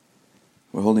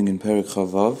We're holding in Perek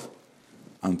Chavav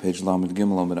on page Lamed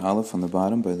Gimel Lamed Aleph on the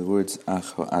bottom by the words Ach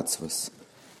HaAtzvos.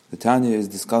 The Tanya is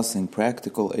discussing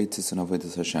practical eitzes and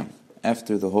avodas Hashem.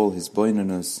 After the whole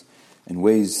hisboinenus and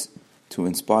ways to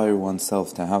inspire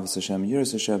oneself to have Hashem,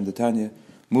 Yiras Hashem, the Tanya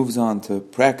moves on to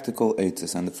practical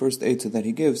eitzes. And the first eitzah that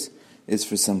he gives is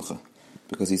for Simcha.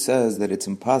 Because he says that it's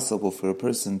impossible for a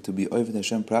person to be Oved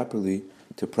Hashem properly,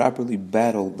 to properly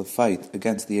battle the fight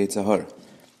against the Yetzer Hara,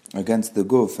 against the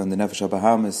Guf and the Nefesh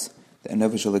HaBahamis, the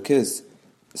Nefesh HaLakis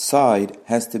side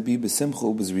has to be B'simcha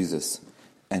u'b'zrizas.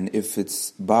 And if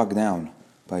it's bogged down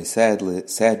by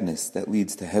sadness that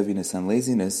leads to heaviness and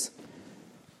laziness,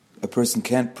 a person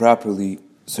can't properly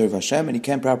serve Hashem and he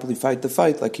can't properly fight the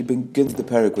fight. Like he begins the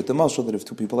parak with the mashal that if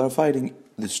two people are fighting,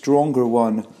 the stronger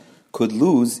one could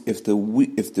lose if the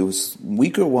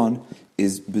weaker one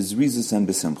is b'zrizas and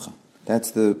b'simcha.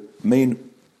 That's the main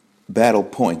battle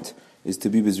point, is to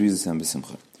be b'zrizas and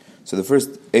b'simcha. So the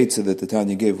first eitzah that the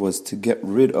Tanya gave was to get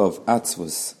rid of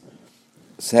atzvos,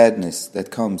 sadness that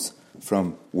comes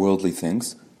from worldly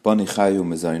things, bani chayu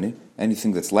mezayne,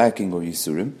 anything that's lacking or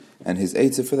yisurim, and his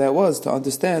eitzah for that was to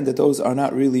understand that those are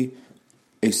not really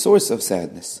a source of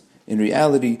sadness. In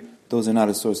reality, those are not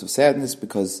a source of sadness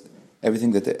because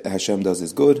everything that Hashem does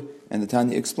is good, and the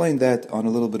Tanya explained that on a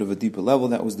little bit of a deeper level.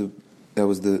 That was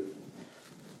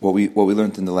what we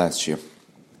learned in the last year.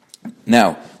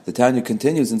 Now, the Tanya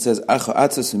continues and says,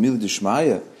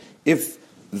 if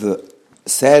the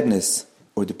sadness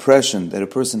or depression that a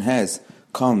person has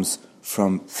comes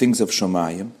from things of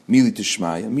Shomayim, Mili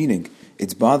Tishmaya, meaning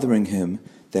it's bothering him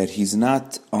that he's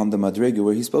not on the Madrega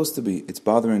where he's supposed to be. It's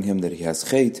bothering him that he has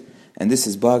Chait, and this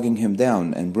is bogging him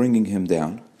down and bringing him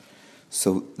down.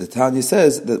 So the Tanya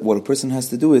says that what a person has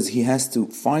to do is he has to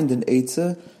find an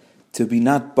eitzah to be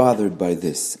not bothered by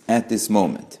this at this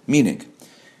moment. Meaning,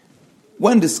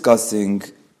 when discussing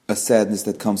a sadness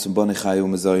that comes from Bani Chayu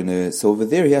Mazoyne, so over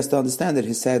there he has to understand that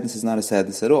his sadness is not a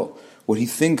sadness at all. What he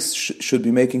thinks should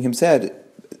be making him sad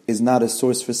is not a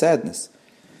source for sadness.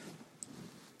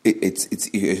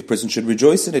 A person should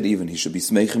rejoice in it even. He should be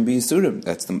Smeichim B'Yisurim.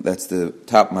 That's the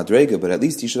top Madrega, but at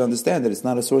least he should understand that it's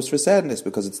not a source for sadness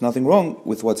because it's nothing wrong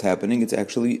with what's happening. It's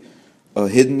actually a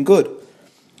hidden good.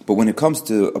 But when it comes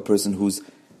to a person who's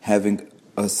having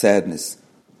a sadness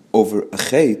over a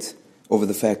chait, over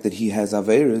the fact that he has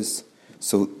Averis,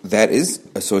 so that is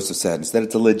a source of sadness, that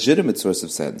it's a legitimate source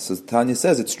of sadness. So Tanya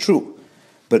says it's true,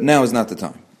 but now is not the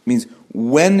time. It means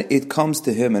when it comes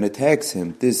to him and attacks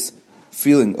him, this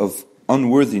feeling of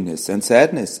unworthiness and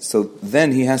sadness, so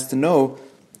then he has to know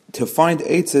to find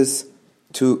eitzes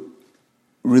to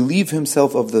relieve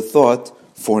himself of the thought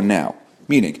for now.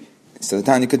 Meaning, so the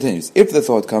Tanya continues, if the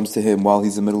thought comes to him while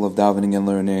he's in the middle of davening and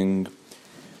learning,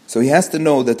 so he has to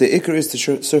know that the ikar is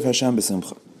to serve Hashem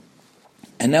b'simcha.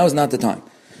 And now is not the time.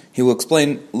 He will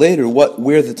explain later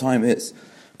where the time is.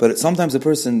 But sometimes a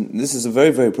person, this is a very,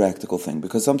 very practical thing,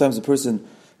 because sometimes a person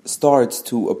starts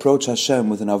to approach Hashem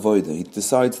with an avodah. He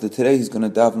decides that today he's going to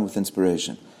daven with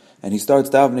inspiration. And he starts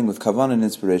davening with kavan and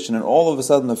inspiration, and all of a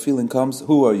sudden a feeling comes,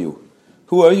 who are you?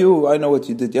 Who are you? I know what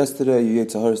you did yesterday. Your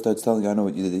Yetzer Hara starts telling you, I know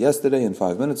what you did yesterday, and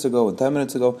 5 minutes ago, and 10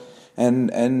 minutes ago.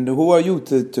 And who are you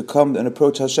to come and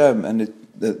approach Hashem? And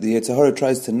the Yetzer Hara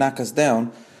tries to knock us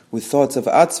down with thoughts of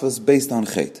atzvas based on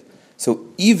chait. So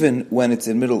even when it's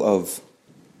in the middle of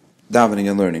davening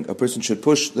and learning, a person should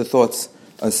push the thoughts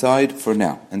aside for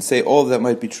now and say all of that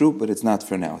might be true, but it's not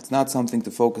for now. It's not something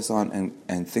to focus on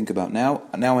and think about now.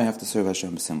 Now I have to serve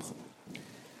Hashem b'simcha.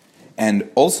 And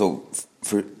also,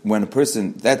 for when a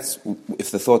person, that's if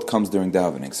the thought comes during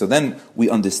davening. So then we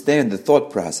understand the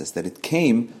thought process, that it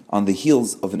came on the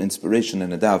heels of an inspiration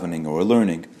in a davening or a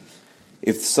learning.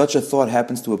 If such a thought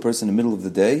happens to a person in the middle of the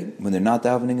day, when they're not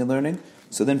davening and learning,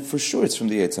 so then for sure it's from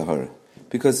the Yetzer Hara.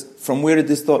 Because from where did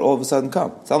this thought all of a sudden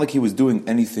come? It's not like he was doing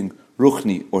anything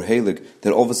ruchni or heilig,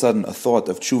 that all of a sudden a thought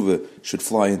of tshuva should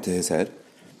fly into his head.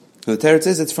 So the Teretz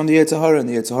says it's from the Yetzer Hara, and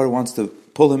the Yetzer Hara wants to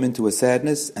pull him into a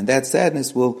sadness, and that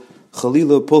sadness will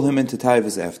Chalila pull him into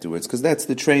taivas afterwards, because that's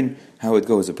the train, how it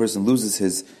goes. A person loses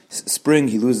his spring,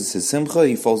 he loses his simcha,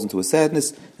 he falls into a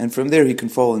sadness, and from there he can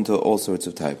fall into all sorts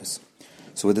of taivas.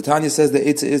 So what the Tanya says, the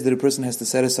eitzah is that a person has to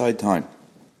set aside time.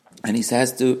 And he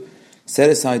has to set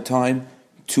aside time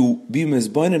to be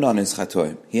mizboinen on his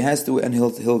chatoim. He has to, and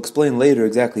he'll explain later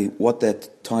exactly what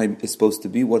that time is supposed to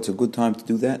be, what's a good time to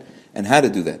do that, and how to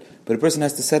do that. But a person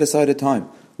has to set aside a time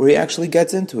where he actually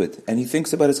gets into it, and he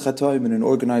thinks about his chatoim in an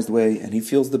organized way, and he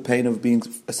feels the pain of being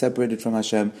separated from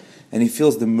Hashem, and he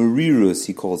feels the merirus,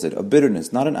 he calls it, a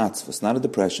bitterness, not an atzvus, not a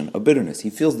depression, a bitterness.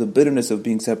 He feels the bitterness of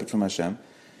being separate from Hashem,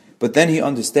 But then he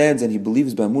understands and he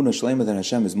believes by Emunah Shlema that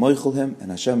Hashem is moichel him,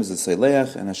 and Hashem is a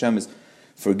Seileach, and Hashem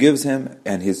forgives him,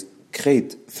 and his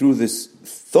chet, through this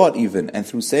thought even, and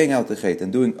through saying out the chet,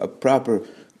 and doing a proper,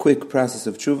 quick process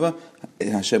of tshuva,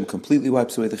 Hashem completely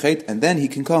wipes away the chet, and then he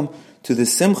can come to the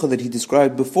simcha that he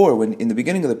described before, when in the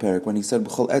beginning of the parak, when he said,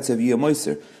 B'chol etzev yiyeh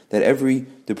moiser, that every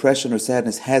depression or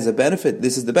sadness has a benefit.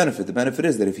 This is the benefit. The benefit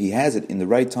is that if he has it in the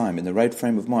right time, in the right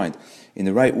frame of mind, in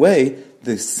the right way,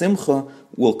 the simcha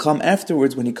will come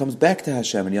afterwards when he comes back to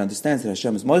Hashem, and he understands that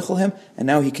Hashem is moichel him, and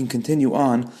now he can continue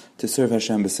on to serve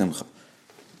Hashem b'simcha.